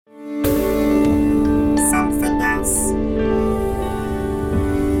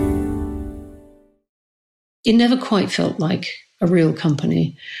It never quite felt like a real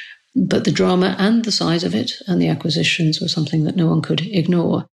company, but the drama and the size of it and the acquisitions were something that no one could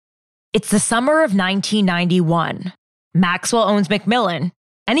ignore. It's the summer of 1991. Maxwell owns Macmillan,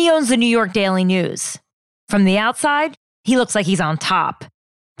 and he owns the New York Daily News. From the outside, he looks like he's on top.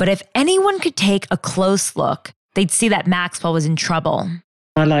 But if anyone could take a close look, they'd see that Maxwell was in trouble.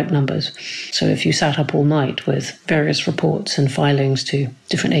 I like numbers. So if you sat up all night with various reports and filings to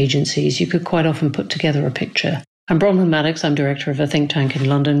different agencies, you could quite often put together a picture. I'm Bronwyn Maddox. I'm director of a think tank in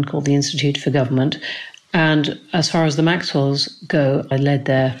London called the Institute for Government. And as far as the Maxwells go, I led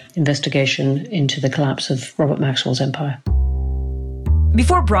their investigation into the collapse of Robert Maxwell's empire.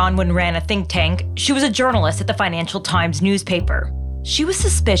 Before Bronwyn ran a think tank, she was a journalist at the Financial Times newspaper. She was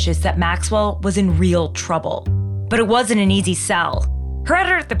suspicious that Maxwell was in real trouble. But it wasn't an easy sell. Her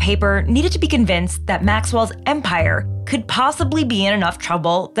editor at the paper needed to be convinced that Maxwell's empire could possibly be in enough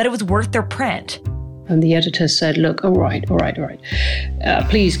trouble that it was worth their print. And the editor said, look, all right.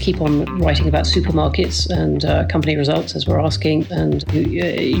 Please keep on writing about supermarkets and company results, as we're asking, and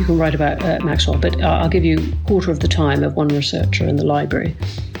you can write about Maxwell, but I'll give you a quarter of the time of one researcher in the library.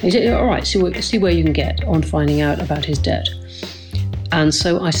 He said, all right, see where you can get on finding out about his debt. And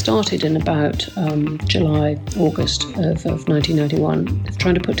so I started in about July, August of 1991,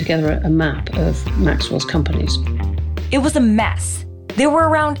 trying to put together a map of Maxwell's companies. It was a mess. There were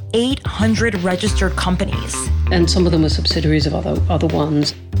around 800 registered companies. And some of them were subsidiaries of other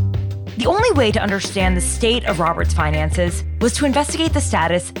ones. The only way to understand the state of Robert's finances was to investigate the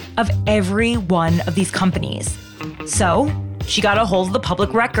status of every one of these companies. So she got a hold of the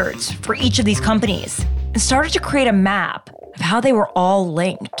public records for each of these companies and started to create a map of how they were all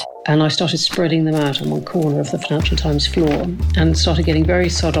linked. And I started spreading them out on one corner of the Financial Times floor and started getting very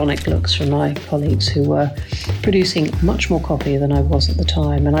sardonic looks from my colleagues who were producing much more copy than I was at the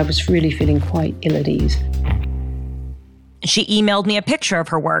time. And I was really feeling quite ill at ease. She emailed me a picture of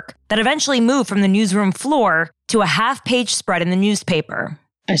her work that eventually moved from the newsroom floor to a half-page spread in the newspaper.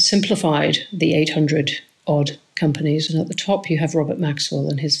 I simplified the 800-odd companies. And at the top, you have Robert Maxwell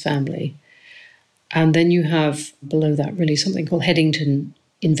and his family. And then you have below that really something called Headington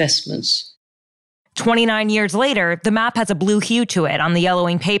Investments. 29 years later, the map has a blue hue to it on the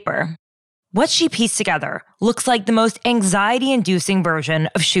yellowing paper. What she pieced together looks like the most anxiety-inducing version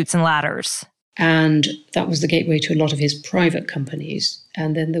of Chutes and Ladders. And that was the gateway to a lot of his private companies.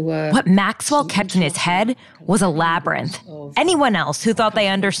 And then there were... What Maxwell kept in his head was a labyrinth. Anyone else who thought they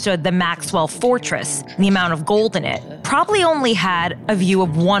understood the Maxwell Fortress, the amount of gold in it, probably only had a view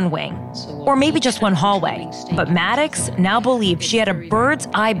of one wing, or maybe just one hallway. But Maddox now believed she had a bird's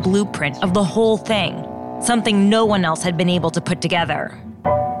eye blueprint of the whole thing, something no one else had been able to put together.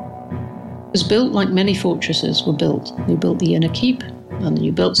 It was built like many fortresses were built. You built the inner keep, and then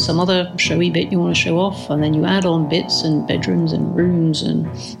you built some other showy bit you want to show off, and then you add on bits and bedrooms and rooms and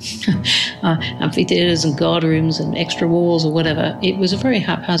amphitheaters and guard rooms and extra walls or whatever. It was a very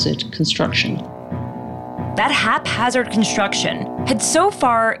haphazard construction. That haphazard construction had so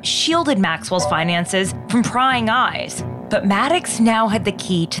far shielded Maxwell's finances from prying eyes, but Maddox now had the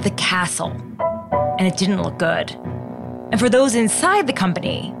key to the castle, and it didn't look good. And for those inside the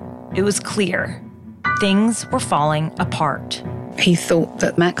company, it was clear things were falling apart. He thought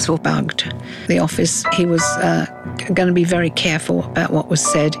that Maxwell bugged the office. He was going to be very careful about what was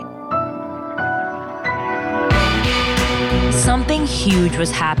said. Something huge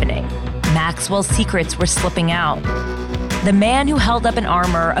was happening. Maxwell's secrets were slipping out. The man who held up an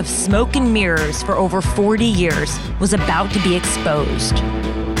armor of smoke and mirrors for over 40 years was about to be exposed.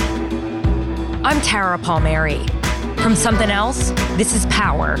 I'm Tara Palmieri. From Something Else, this is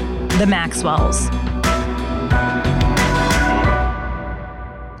Power, the Maxwells.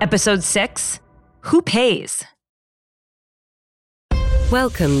 Episode 6, Who Pays?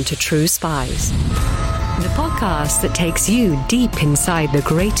 Welcome to True Spies, the podcast that takes you deep inside the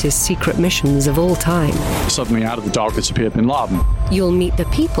greatest secret missions of all time. Suddenly out of the darkness appeared Bin Laden. You'll meet the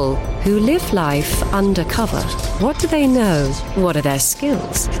people who live life undercover. What do they know? What are their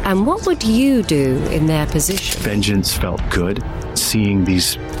skills? And what would you do in their position? Vengeance felt good. Seeing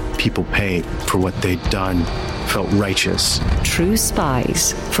these people pay for what they'd done felt righteous. True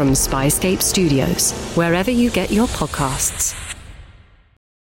Spies from Spyscape Studios, wherever you get your podcasts.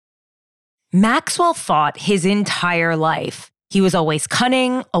 Maxwell thought his entire life he was always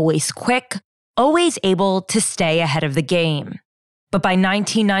cunning, always quick, always able to stay ahead of the game. But by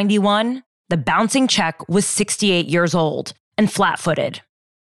 1991, the bouncing check was 68 years old and flat-footed.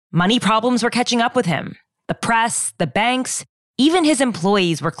 Money problems were catching up with him. The press, the banks, even his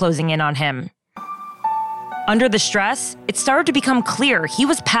employees were closing in on him. Under the stress, it started to become clear he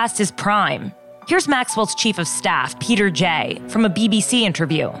was past his prime. Here's Maxwell's chief of staff, Peter Jay, from a BBC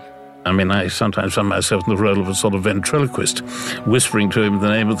interview. I mean, I sometimes found myself in the role of a sort of ventriloquist, whispering to him the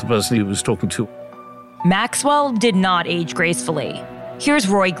name of the person he was talking to. Maxwell did not age gracefully. Here's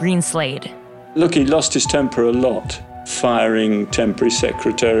Roy Greenslade. Look, he lost his temper a lot, firing temporary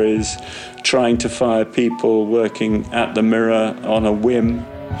secretaries, trying to fire people working at the Mirror on a whim.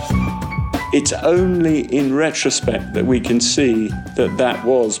 It's only in retrospect that we can see that that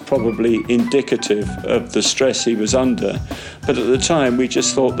was probably indicative of the stress he was under. But at the time, we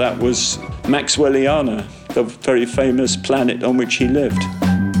just thought that was Maxwelliana, the very famous planet on which he lived.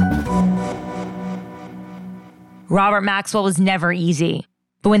 Robert Maxwell was never easy.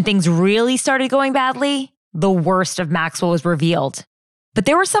 But when things really started going badly, the worst of Maxwell was revealed. But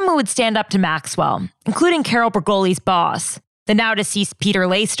there were some who would stand up to Maxwell, including Carol Bergoli's boss, the now deceased Peter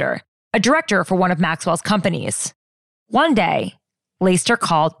Leister, a director for one of Maxwell's companies. One day, Leister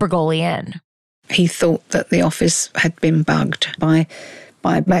called Bergoli in. He thought that the office had been bugged by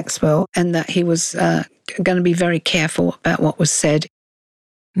Maxwell and that he was going to be very careful about what was said.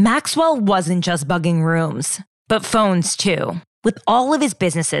 Maxwell wasn't just bugging rooms, but phones too. With all of his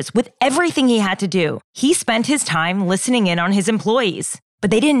businesses, with everything he had to do, he spent his time listening in on his employees.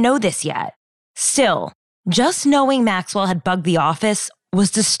 But they didn't know this yet. Still, just knowing Maxwell had bugged the office was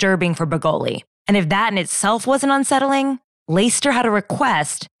disturbing for Bergoli. And if that in itself wasn't unsettling, Leister had a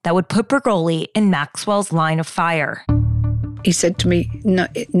request that would put Bergoli in Maxwell's line of fire. He said to me, no,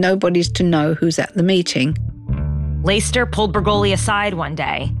 nobody's to know who's at the meeting. Leister pulled Bergoli aside one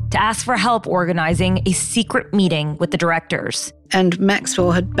day to ask for help organizing a secret meeting with the directors. And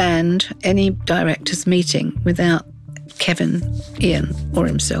Maxwell had banned any directors' meeting without Kevin, Ian, or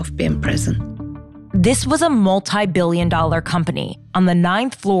himself being present. This was a multi-billion-dollar company on the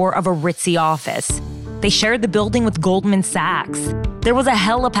 9th floor of a ritzy office. They shared the building with Goldman Sachs. There was a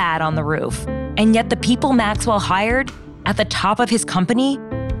helipad on the roof. And yet the people Maxwell hired at the top of his company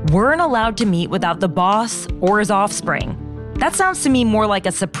weren't allowed to meet without the boss or his offspring. That sounds to me more like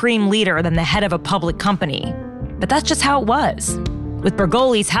a supreme leader than the head of a public company. But that's just how it was. With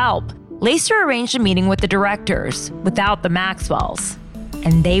Bergoli's help, Leister arranged a meeting with the directors without the Maxwells.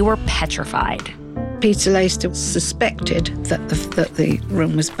 And they were petrified. Peter Leister suspected that the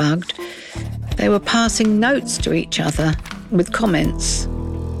room was bugged. They were passing notes to each other with comments.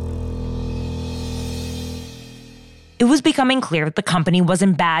 It was becoming clear that the company was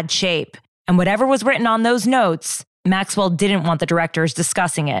in bad shape, and whatever was written on those notes, Maxwell didn't want the directors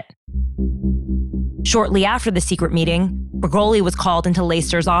discussing it. Shortly after the secret meeting, Bergoli was called into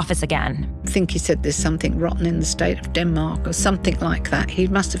Leister's office again. I think he said there's something rotten in the state of Denmark or something like that. He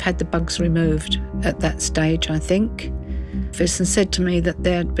must have had the bugs removed at that stage, I think. And said to me that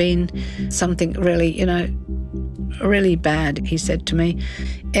there had been something really, really bad, he said to me.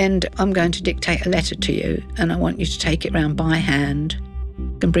 And I'm going to dictate a letter to you and I want you to take it round by hand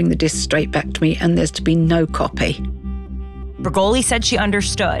and bring the disc straight back to me and there's to be no copy. Bergoli said she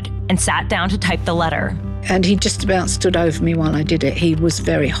understood and sat down to type the letter. And he just about stood over me while I did it. He was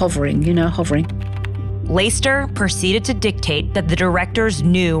very hovering. Leister proceeded to dictate that the directors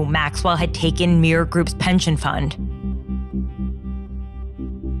knew Maxwell had taken Mirror Group's pension fund.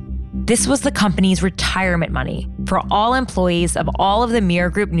 This was the company's retirement money for all employees of all of the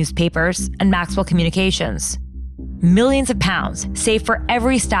Mirror Group newspapers and Maxwell Communications. Millions of pounds saved for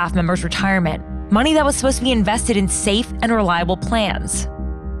every staff member's retirement. Money that was supposed to be invested in safe and reliable plans.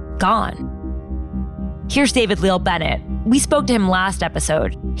 Gone. Here's David Leal Bennett. We spoke to him last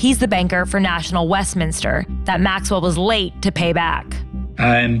episode. He's the banker for National Westminster that Maxwell was late to pay back.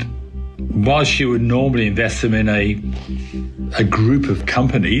 And whilst you would normally invest them in a group of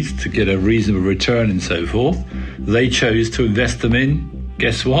companies to get a reasonable return and so forth, they chose to invest them in,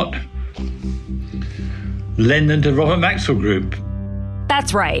 guess what? Lend them to Robert Maxwell Group.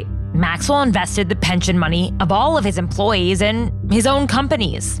 That's right. Maxwell invested the pension money of all of his employees in his own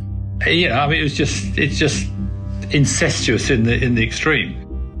companies. It's just incestuous in the extreme.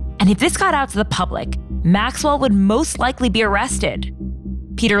 And if this got out to the public, Maxwell would most likely be arrested.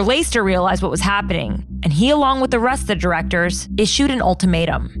 Peter Leister realized what was happening, and he, along with the rest of the directors, issued an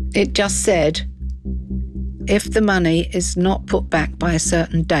ultimatum. It just said, if the money is not put back by a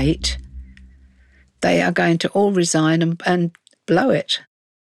certain date, they are going to all resign and blow it.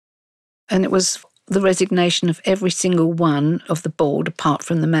 And it was the resignation of every single one of the board, apart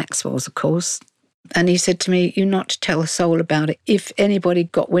from the Maxwells, of course. And he said to me, you're not to tell a soul about it. If anybody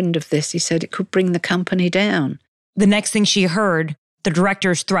got wind of this, he said, it could bring the company down. The next thing she heard, the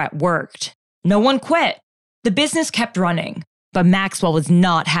director's threat worked. No one quit. The business kept running, but Maxwell was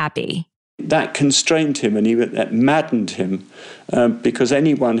not happy. That constrained him and that maddened him because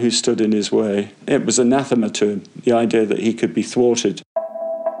anyone who stood in his way, it was anathema to him, the idea that he could be thwarted.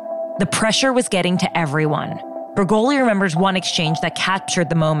 The pressure was getting to everyone. Bergoli remembers one exchange that captured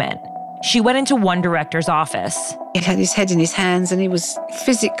the moment. She went into one director's office. He had his head in his hands and he was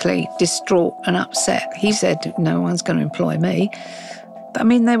physically distraught and upset. He said, no one's going to employ me. But I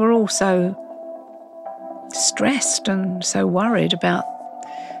mean, they were all so stressed and so worried about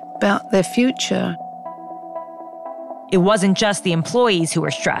their future. It wasn't just the employees who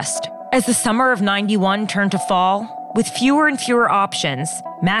were stressed. As the summer of '91 turned to fall, with fewer and fewer options,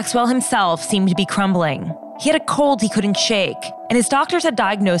 Maxwell himself seemed to be crumbling. He had a cold he couldn't shake, and his doctors had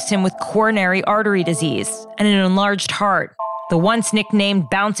diagnosed him with coronary artery disease and an enlarged heart. The once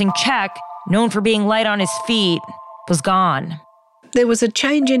nicknamed bouncing check, known for being light on his feet, was gone. There was a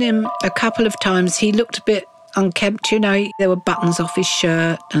change in him a couple of times. He looked a bit unkempt, there were buttons off his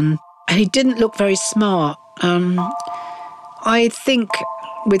shirt and he didn't look very smart. I think,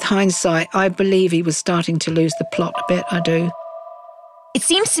 with hindsight, I believe he was starting to lose the plot a bit, I do. It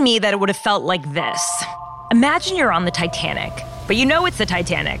seems to me that it would have felt like this. Imagine you're on the Titanic, but you know it's the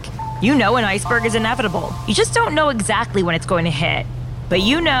Titanic. You know an iceberg is inevitable. You just don't know exactly when it's going to hit. But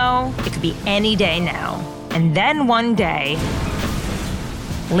you know it could be any day now. And then one day,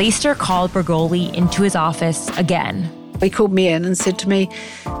 Leister called Bergoli into his office again. He called me in and said to me,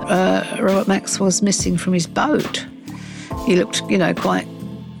 Robert Maxwell's missing from his boat. He looked, quite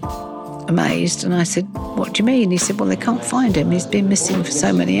amazed. And I said, what do you mean? He said, well, they can't find him. He's been missing for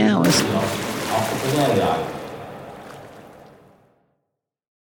so many hours.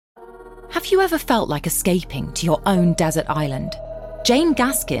 Have you ever felt like escaping to your own desert island? Jane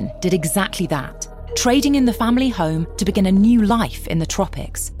Gaskin did exactly that, trading in the family home to begin a new life in the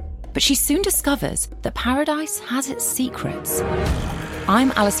tropics. But she soon discovers that paradise has its secrets.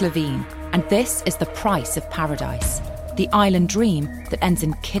 I'm Alice Levine, and this is The Price of Paradise, the island dream that ends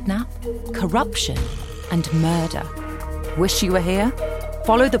in kidnap, corruption, and murder. Wish you were here?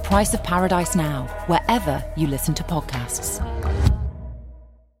 Follow The Price of Paradise now, wherever you listen to podcasts.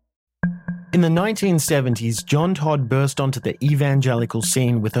 In the 1970s, John Todd burst onto the evangelical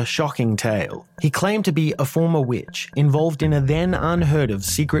scene with a shocking tale. He claimed to be a former witch, involved in a then unheard-of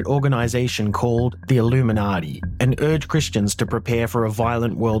secret organisation called the Illuminati, and urged Christians to prepare for a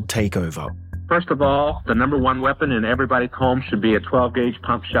violent world takeover. First of all, the number one weapon in everybody's home should be a 12-gauge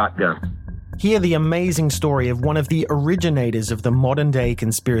pump shotgun. Hear the amazing story of one of the originators of the modern-day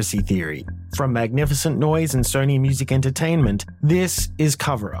conspiracy theory. From Magnificent Noise and Sony Music Entertainment, this is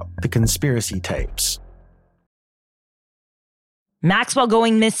Cover Up, the conspiracy tapes. Maxwell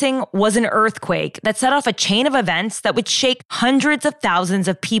going missing was an earthquake that set off a chain of events that would shake hundreds of thousands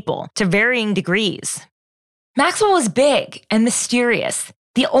of people to varying degrees. Maxwell was big and mysterious.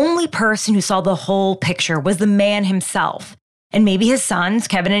 The only person who saw the whole picture was the man himself, and maybe his sons,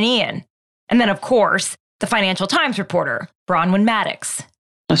 Kevin and Ian. And then, of course, the Financial Times reporter, Bronwyn Maddox.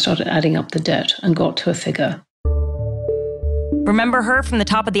 I started adding up the debt and got to a figure. Remember her from the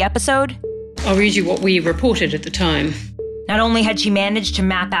top of the episode? I'll read you what we reported at the time. Not only had she managed to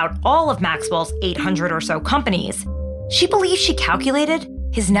map out all of Maxwell's 800 or so companies, she believed she calculated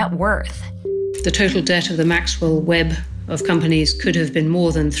his net worth. The total debt of the Maxwell web of companies could have been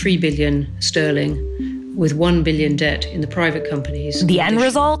more than 3 billion sterling, with 1 billion debt in the private companies. The end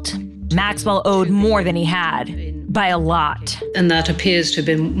result? Maxwell owed more than he had, by a lot. And that appears to have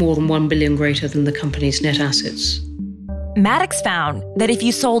been more than 1 billion greater than the company's net assets. Maddox found that if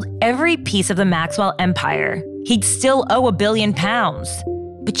you sold every piece of the Maxwell empire, he'd still owe £1 billion.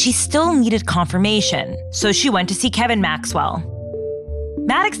 But she still needed confirmation, so she went to see Kevin Maxwell.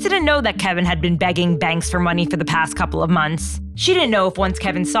 Maddox didn't know that Kevin had been begging banks for money for the past couple of months. She didn't know if once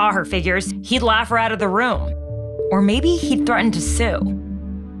Kevin saw her figures, he'd laugh her out of the room. Or maybe he'd threaten to sue.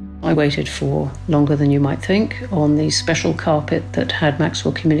 I waited for longer than you might think on the special carpet that had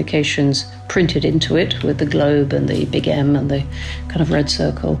Maxwell Communications printed into it with the globe and the big M and the kind of red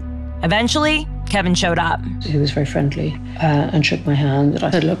circle. Eventually, Kevin showed up. He was very friendly and shook my hand. And I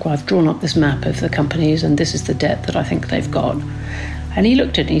said, look, well, I've drawn up this map of the companies and this is the debt that I think they've got. And he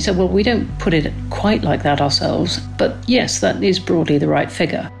looked at it and he said, well, we don't put it quite like that ourselves, but yes, that is broadly the right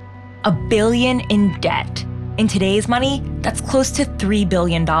figure. $1 billion in debt. In today's money, that's close to $3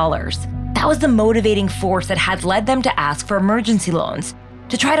 billion. That was the motivating force that had led them to ask for emergency loans,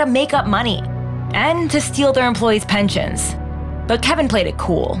 to try to make up money, and to steal their employees' pensions. But Kevin played it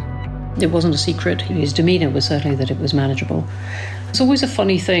cool. It wasn't a secret. His demeanor was certainly that it was manageable. It's always a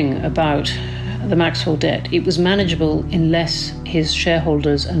funny thing about the Maxwell debt. It was manageable unless his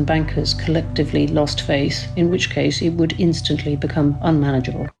shareholders and bankers collectively lost faith, in which case it would instantly become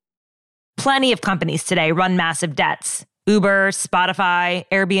unmanageable. Plenty of companies today run massive debts. Uber, Spotify,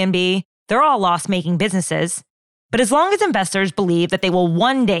 Airbnb, they're all loss-making businesses. But as long as investors believe that they will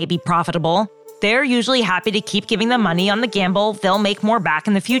one day be profitable, they're usually happy to keep giving them money on the gamble they'll make more back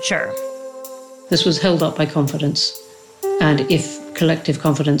in the future. This was held up by confidence. And if collective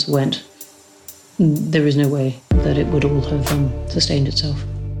confidence went, there is no way that it would all have sustained itself.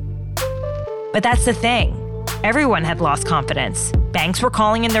 But that's the thing. Everyone had lost confidence. Banks were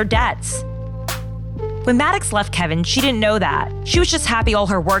calling in their debts. When Maddox left Kevin, she didn't know that. She was just happy all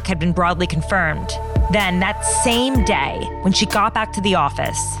her work had been broadly confirmed. Then, that same day, when she got back to the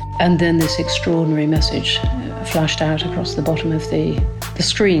office... And then this extraordinary message flashed out across the bottom of the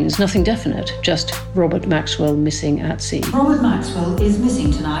screens. Nothing definite, just Robert Maxwell missing at sea. Robert Maxwell is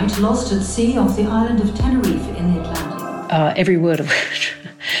missing tonight, lost at sea off the island of Tenerife in the Atlantic. Every word of which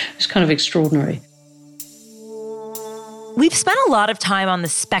was kind of extraordinary. We've spent a lot of time on the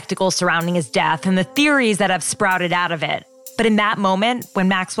spectacle surrounding his death and the theories that have sprouted out of it. But in that moment, when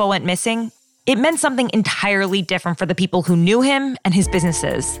Maxwell went missing, it meant something entirely different for the people who knew him and his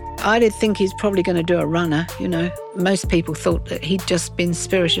businesses. I did think he's probably going to do a runner, you know. Most people thought that he'd just been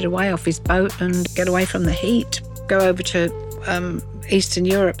spirited away off his boat and get away from the heat, go over to Eastern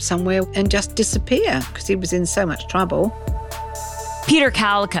Europe somewhere and just disappear because he was in so much trouble. Peter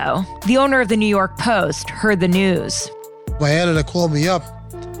Calico, the owner of the New York Post, heard the news. My editor called me up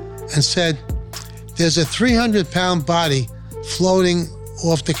and said, there's a 300-pound body floating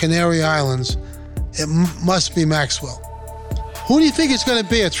off the Canary Islands. It must be Maxwell. Who do you think it's going to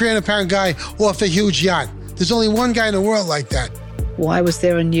be, a 300-pound guy off a huge yacht? There's only one guy in the world like that. Why was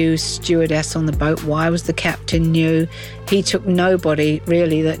there a new stewardess on the boat? Why was the captain new? He took nobody,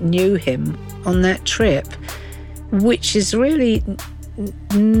 really, that knew him on that trip, which is really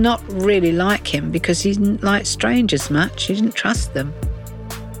not really like him because he didn't like strangers much. He didn't trust them.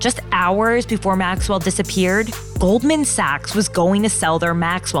 Just hours before Maxwell disappeared, Goldman Sachs was going to sell their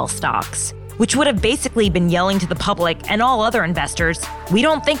Maxwell stocks, which would have basically been yelling to the public and all other investors, we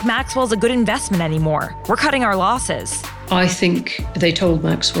don't think Maxwell's a good investment anymore. We're cutting our losses. I think they told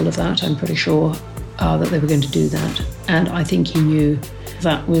Maxwell of that, I'm pretty sure, that they were going to do that. And I think he knew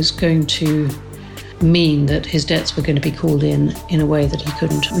that was going to mean that his debts were going to be called in a way that he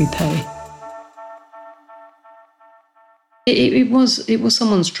couldn't repay. It was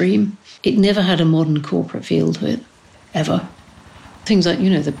someone's dream. It never had a modern corporate feel to it, ever. Things like,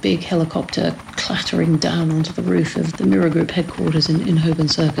 the big helicopter clattering down onto the roof of the Mirror Group headquarters in Holborn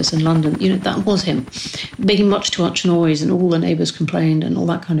Circus in London, that was him. Making much too much noise and all the neighbours complained and all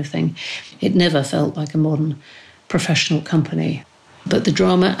that kind of thing. It never felt like a modern professional company. But the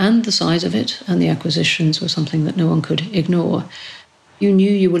drama and the size of it and the acquisitions were something that no one could ignore. You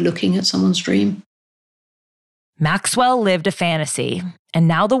knew you were looking at someone's dream. Maxwell lived a fantasy, and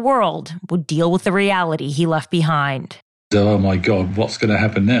now the world would deal with the reality he left behind. Oh my God, what's going to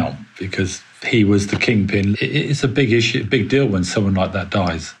happen now? Because he was the kingpin. It's a big issue, big deal when someone like that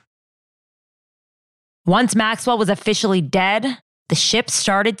dies. Once Maxwell was officially dead, the ship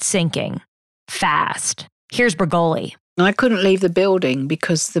started sinking. Fast. Here's Bergoli. I couldn't leave the building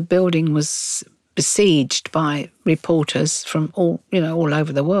because the building was besieged by reporters from all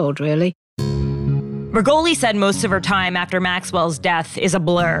over the world, really. Bergoli said most of her time after Maxwell's death is a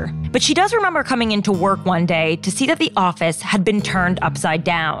blur, but she does remember coming into work one day to see that the office had been turned upside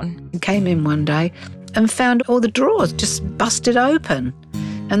down. I came in one day and found all the drawers just busted open.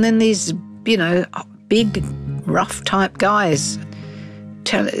 And then these, big, rough-type guys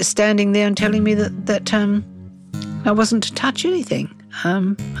standing there and telling me that I wasn't to touch anything.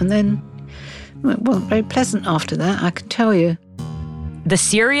 And then it wasn't very pleasant after that, I can tell you. The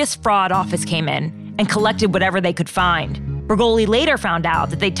Serious Fraud Office came in and collected whatever they could find. Bergoli later found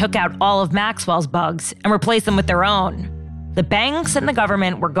out that they took out all of Maxwell's bugs and replaced them with their own. The banks and the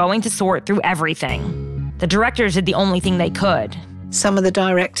government were going to sort through everything. The directors did the only thing they could. Some of the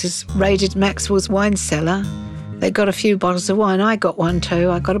directors raided Maxwell's wine cellar. They got a few bottles of wine. I got one too.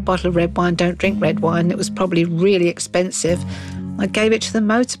 I got a bottle of red wine. Don't drink red wine. It was probably really expensive. I gave it to the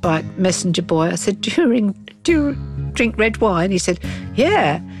motorbike messenger boy. I said, do you drink red wine? He said,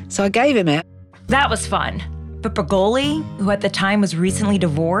 yeah. So I gave him it. That was fun. But Bergoli, who at the time was recently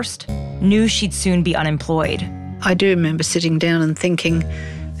divorced, knew she'd soon be unemployed. I do remember sitting down and thinking,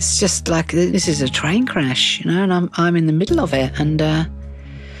 it's just like, this is a train crash, and I'm in the middle of it. And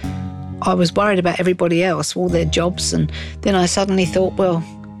I was worried about everybody else, all their jobs. And then I suddenly thought, well,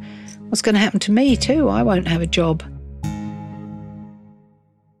 what's going to happen to me too? I won't have a job.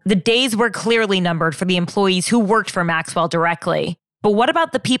 The days were clearly numbered for the employees who worked for Maxwell directly. But what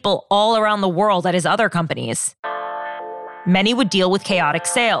about the people all around the world at his other companies? Many would deal with chaotic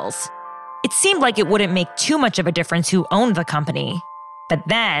sales. It seemed like it wouldn't make too much of a difference who owned the company. But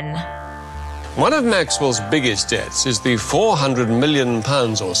then... One of Maxwell's biggest debts is the £400 million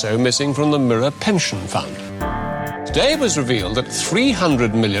or so missing from the Mirror pension fund. Today it was revealed that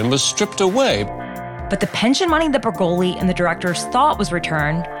 $300 million was stripped away. But the pension money that Bergoli and the directors thought was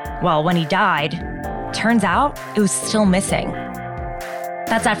returned, well, when he died, turns out it was still missing.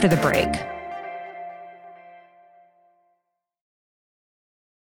 That's after the break.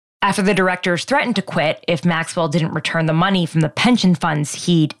 After the directors threatened to quit if Maxwell didn't return the money from the pension funds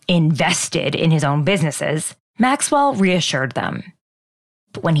he'd invested in his own businesses, Maxwell reassured them.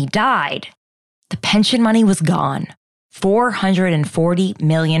 But when he died, the pension money was gone. £440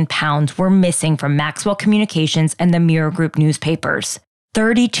 million were missing from Maxwell Communications and the Mirror Group newspapers.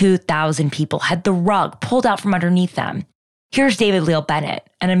 32,000 people had the rug pulled out from underneath them. Here's David Leal Bennett,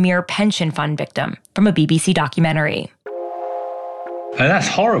 an Mirror pension fund victim, from a BBC documentary. And that's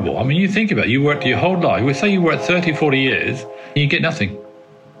horrible. I mean, you think about it. You worked your whole life. We say you worked 30, 40 years, and you get nothing.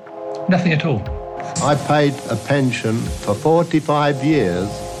 Nothing at all. I paid a pension for 45 years.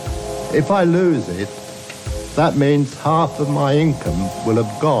 If I lose it, that means half of my income will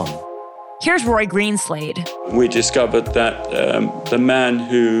have gone. Here's Roy Greenslade. We discovered that the man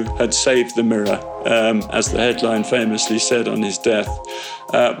who had saved the Mirror, as the headline famously said on his death,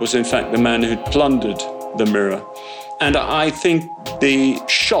 was in fact the man who'd plundered the Mirror. And I think the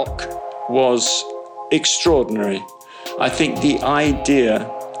shock was extraordinary. I think the idea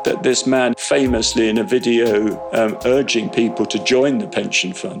that this man famously in a video urging people to join the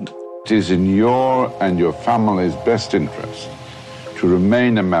pension fund. It is in your and your family's best interest to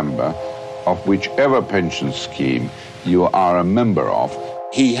remain a member of whichever pension scheme you are a member of.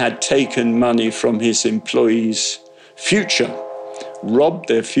 He had taken money from his employees' future, robbed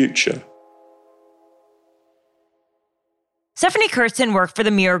their future. Stephanie Kirsten worked for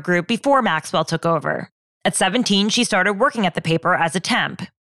the Mirror Group before Maxwell took over. At 17, she started working at the paper as a temp.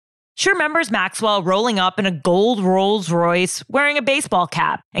 She remembers Maxwell rolling up in a gold Rolls Royce, wearing a baseball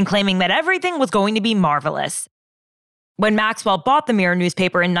cap, and claiming that everything was going to be marvelous. When Maxwell bought the Mirror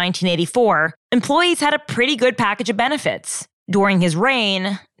newspaper in 1984, employees had a pretty good package of benefits. During his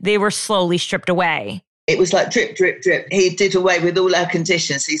reign, they were slowly stripped away. It was like drip, drip, drip. He did away with all our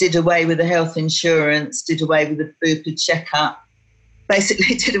conditions. He did away with the health insurance, did away with the Bupa checkup,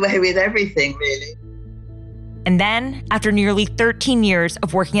 basically did away with everything, really. And then, after nearly 13 years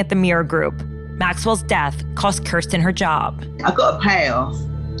of working at the Mirror Group, Maxwell's death cost Kirsten her job. I got a payoff.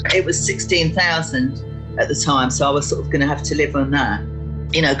 It was $16,000 at the time, so I was sort of going to have to live on that,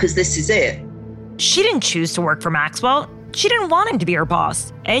 because this is it. She didn't choose to work for Maxwell. She didn't want him to be her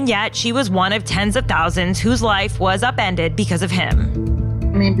boss. And yet, she was one of tens of thousands whose life was upended because of him.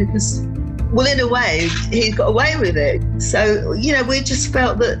 I mean, because, well, in a way, he got away with it. So, we just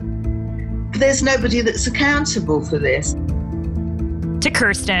felt that there's nobody that's accountable for this. To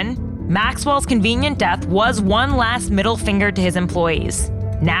Kirsten, Maxwell's convenient death was one last middle finger to his employees.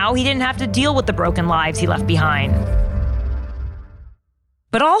 Now he didn't have to deal with the broken lives he left behind.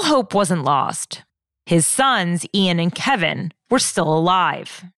 But all hope wasn't lost. His sons, Ian and Kevin, were still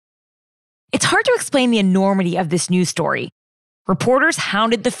alive. It's hard to explain the enormity of this news story. Reporters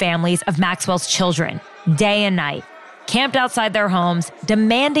hounded the families of Maxwell's children day and night, camped outside their homes,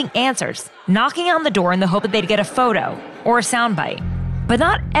 demanding answers, knocking on the door in the hope that they'd get a photo or a soundbite. But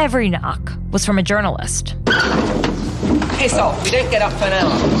not every knock was from a journalist. Piss off, you don't get up for an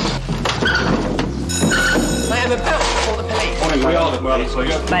hour. I am about to call the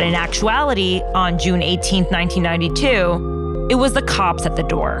police. But in actuality, on June 18, 1992, it was the cops at the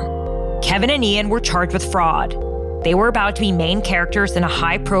door. Kevin and Ian were charged with fraud. They were about to be main characters in a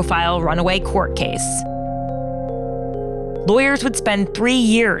high-profile runaway court case. Lawyers would spend 3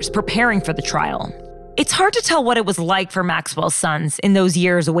 years preparing for the trial. It's hard to tell what it was like for Maxwell's sons in those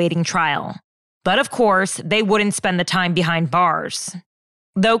years awaiting trial. But of course, they wouldn't spend the time behind bars.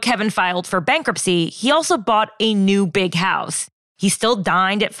 Though Kevin filed for bankruptcy, he also bought a new big house. He still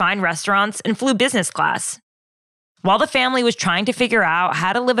dined at fine restaurants and flew business class. While the family was trying to figure out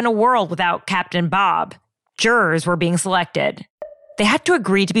how to live in a world without Captain Bob, jurors were being selected. They had to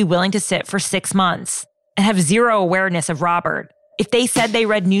agree to be willing to sit for 6 months and have zero awareness of Robert. If they said they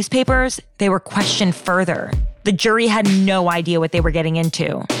read newspapers, they were questioned further. The jury had no idea what they were getting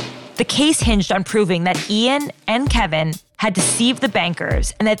into. The case hinged on proving that Ian and Kevin had deceived the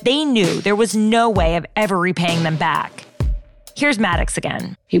bankers and that they knew there was no way of ever repaying them back. Here's Maddox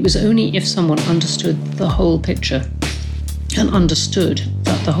again. It was only if someone understood the whole picture and understood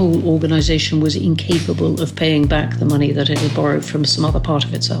that the whole organization was incapable of paying back the money that it had borrowed from some other part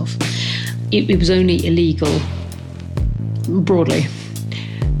of itself. It was only illegal, broadly,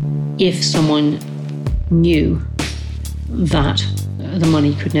 if someone knew that the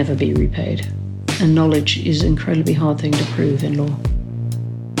money could never be repaid. And knowledge is an incredibly hard thing to prove in law.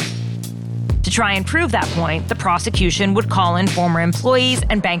 To try and prove that point, the prosecution would call in former employees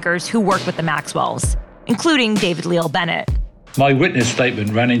and bankers who worked with the Maxwells, including David Leal Bennett. My witness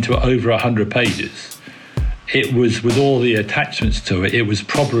statement ran into over 100 pages. It was, with all the attachments to it, it was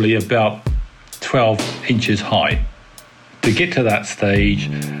probably about 12 inches high. To get to that stage,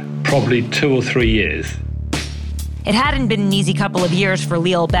 probably 2 or 3 years. It hadn't been an easy couple of years for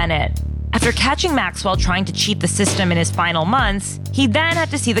Leal Bennett. After catching Maxwell trying to cheat the system in his final months, he then had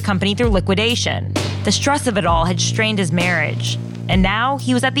to see the company through liquidation. The stress of it all had strained his marriage, and now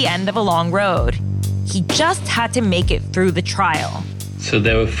he was at the end of a long road. He just had to make it through the trial. So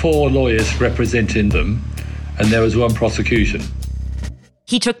there were 4 lawyers representing them, and there was 1 prosecution.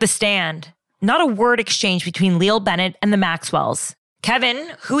 He took the stand. Not a word exchanged between Leal Bennett and the Maxwells.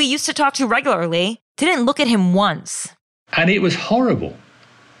 Kevin, who he used to talk to regularly, didn't look at him once. And it was horrible.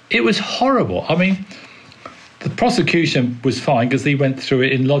 It was horrible. I mean, the prosecution was fine because he went through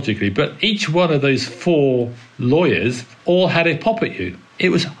it illogically, but each one of those 4 lawyers all had a pop at you. It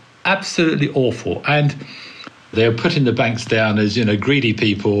was absolutely awful. And they were putting the banks down as, greedy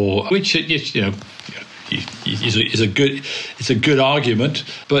people, which, is a good argument,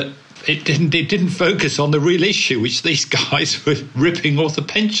 but it didn't focus on the real issue, which these guys were ripping off the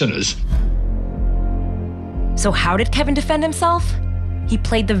pensioners. So how did Kevin defend himself? He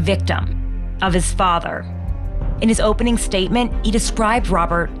played the victim of his father. In his opening statement, he described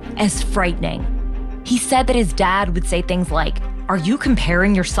Robert as frightening. He said that his dad would say things like, "Are you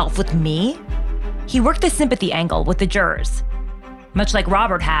comparing yourself with me?" He worked the sympathy angle with the jurors, much like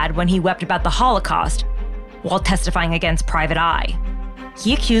Robert had when he wept about the Holocaust while testifying against Private Eye.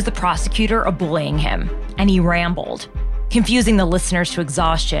 He accused the prosecutor of bullying him, and he rambled, confusing the listeners to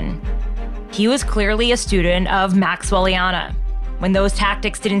exhaustion. He was clearly a student of Maxwelliana. When those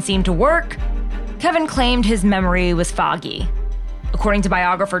tactics didn't seem to work, Kevin claimed his memory was foggy. According to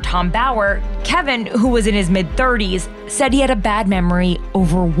biographer Tom Bauer, Kevin, who was in his mid-30s, said he had a bad memory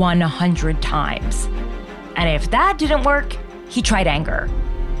over 100 times. And if that didn't work, he tried anger.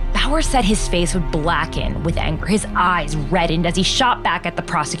 Bauer said his face would blacken with anger. His eyes reddened as he shot back at the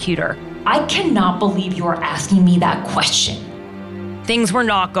prosecutor. "I cannot believe you are asking me that question." Things were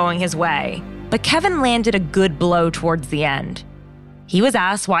not going his way, but Kevin landed a good blow towards the end. He was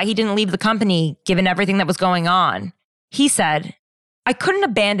asked why he didn't leave the company, given everything that was going on. He said, "I couldn't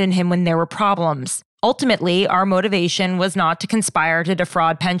abandon him when there were problems. Ultimately, our motivation was not to conspire to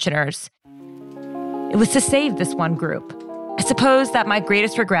defraud pensioners. It was to save this one group. I suppose that my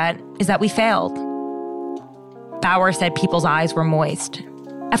greatest regret is that we failed." Bauer said people's eyes were moist.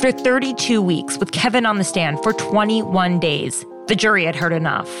 After 32 weeks with Kevin on the stand for 21 days, the jury had heard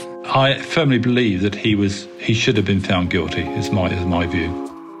enough. I firmly believe that he should have been found guilty, is my view.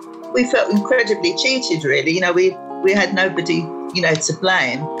 We felt incredibly cheated, really. We had nobody, to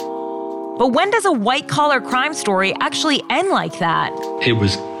blame. But when does a white-collar crime story actually end like that? It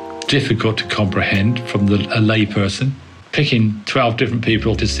was difficult to comprehend from a layperson. Picking 12 different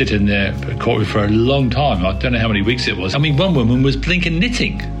people to sit in their courtroom for a long time. I don't know how many weeks it was. I mean, one woman was blinking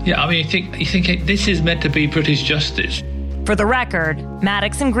knitting. Yeah, I mean, you think this is meant to be British justice. For the record,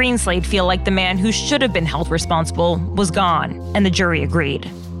 Maddox and Greenslade feel like the man who should have been held responsible was gone, and the jury agreed.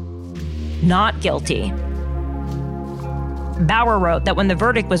 Not guilty. Bauer wrote that when the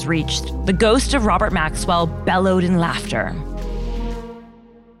verdict was reached, the ghost of Robert Maxwell bellowed in laughter.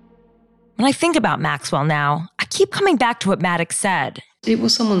 When I think about Maxwell now, I keep coming back to what Maddox said. It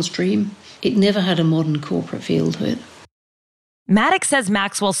was someone's dream. It never had a modern corporate feel to it. Maddox says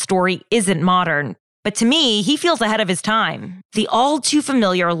Maxwell's story isn't modern, but to me, he feels ahead of his time. The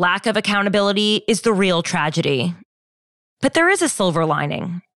all-too-familiar lack of accountability is the real tragedy. But there is a silver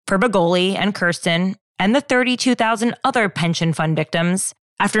lining. For Bagoli and Kirsten and the 32,000 other pension fund victims,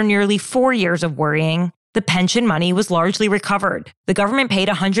 after nearly 4 years of worrying, the pension money was largely recovered. The government paid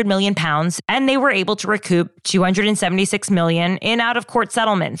 £100 million, and they were able to recoup $276 million in out-of-court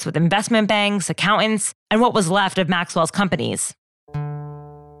settlements with investment banks, accountants, and what was left of Maxwell's companies.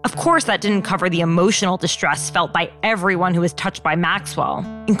 Of course, that didn't cover the emotional distress felt by everyone who was touched by Maxwell,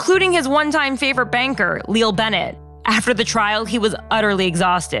 including his one-time favorite banker, Leal Bennett. After the trial, he was utterly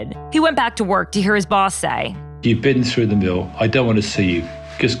exhausted. He went back to work to hear his boss say, "You've been through the mill. I don't want to see you.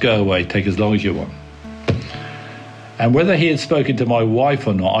 Just go away. Take as long as you want." And whether he had spoken to my wife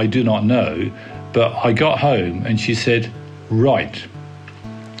or not, I do not know. But I got home and she said, "Right,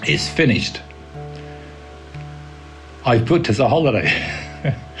 it's finished. I've booked us a holiday."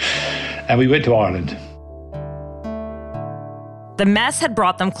 And we went to Ireland. The mess had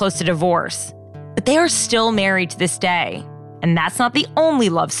brought them close to divorce, but they are still married to this day. And that's not the only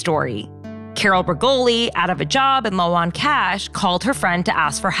love story. Carol Bergoli, out of a job and low on cash, called her friend to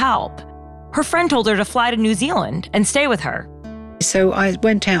ask for help. Her friend told her to fly to New Zealand and stay with her. So I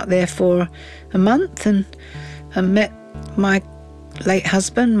went out there for a month and met my late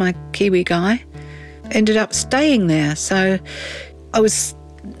husband, my Kiwi guy. Ended up staying there. So I was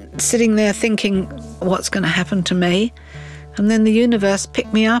sitting there thinking, what's going to happen to me? And then the universe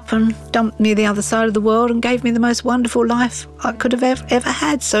picked me up and dumped me the other side of the world and gave me the most wonderful life I could have ever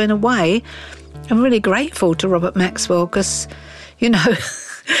had. So in a way, I'm really grateful to Robert Maxwell because, you know,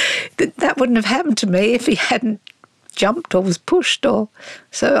 that wouldn't have happened to me if he hadn't jumped or was pushed. Or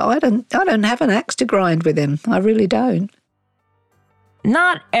so I don't have an axe to grind with him. I really don't.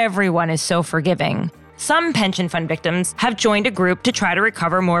 Not everyone is so forgiving. Some pension fund victims have joined a group to try to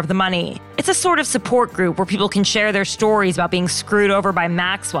recover more of the money. It's a sort of support group where people can share their stories about being screwed over by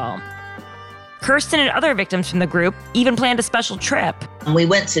Maxwell. Kirsten and other victims from the group even planned a special trip. And we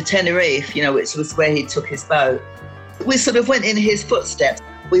went to Tenerife, you know, which was where he took his boat. We sort of went in his footsteps.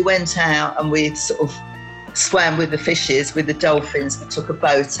 We went out and we sort of swam with the fishes, with the dolphins. We took a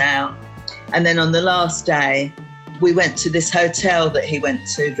boat out. And then on the last day, we went to this hotel that he went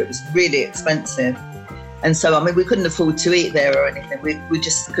to that was really expensive. And so, I mean, we couldn't afford to eat there or anything. We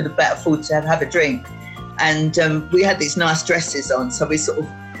just could about afford to have a drink. And we had these nice dresses on. So we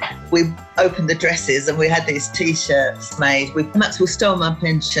opened the dresses and we had these T-shirts made with Maxwell stole my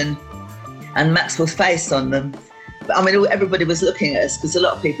pension and Maxwell's face on them. But, I mean, everybody was looking at us because a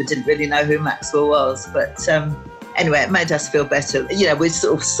lot of people didn't really know who Maxwell was. But anyway, it made us feel better. You know, we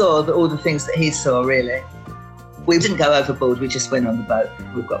sort of saw all the things that he saw, really. We didn't go overboard. We just went on the boat.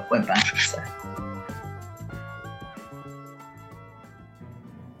 We went back, so.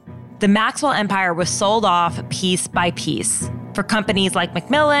 The Maxwell empire was sold off piece by piece. For companies like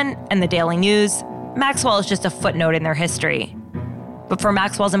Macmillan and the Daily News, Maxwell is just a footnote in their history. But for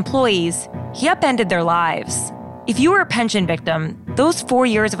Maxwell's employees, he upended their lives. If you were a pension victim, those 4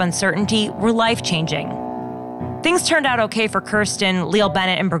 years of uncertainty were life-changing. Things turned out okay for Kirsten, Leal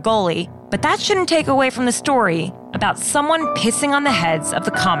Bennett, and Bergoli, but that shouldn't take away from the story about someone pissing on the heads of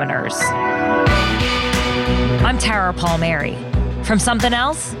the commoners. I'm Tara Palmieri. From Something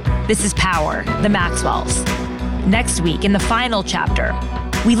Else, this is Power, the Maxwells. Next week, in the final chapter,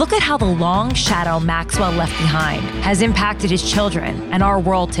 we look at how the long shadow Maxwell left behind has impacted his children and our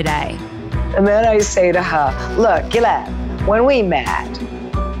world today. And then I say to her, look, Gillette, when we met,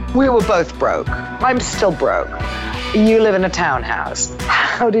 we were both broke. I'm still broke. You live in a townhouse.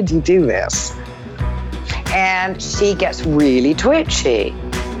 How did you do this? And she gets really twitchy.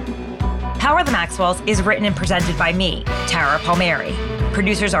 Power the Maxwells is written and presented by me, Tara Palmieri.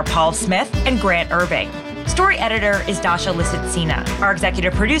 Producers are Paul Smith and Grant Irving. Story editor is Dasha Lisitsina. Our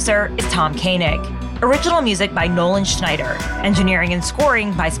executive producer is Tom Koenig. Original music by Nolan Schneider. Engineering and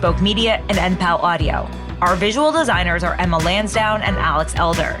scoring by Spoke Media and NPAL Audio. Our visual designers are Emma Lansdowne and Alex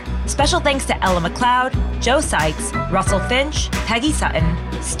Elder. Special thanks to Ella McLeod, Joe Sykes, Russell Finch, Peggy Sutton,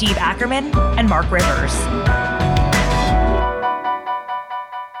 Steve Ackerman, and Mark Rivers.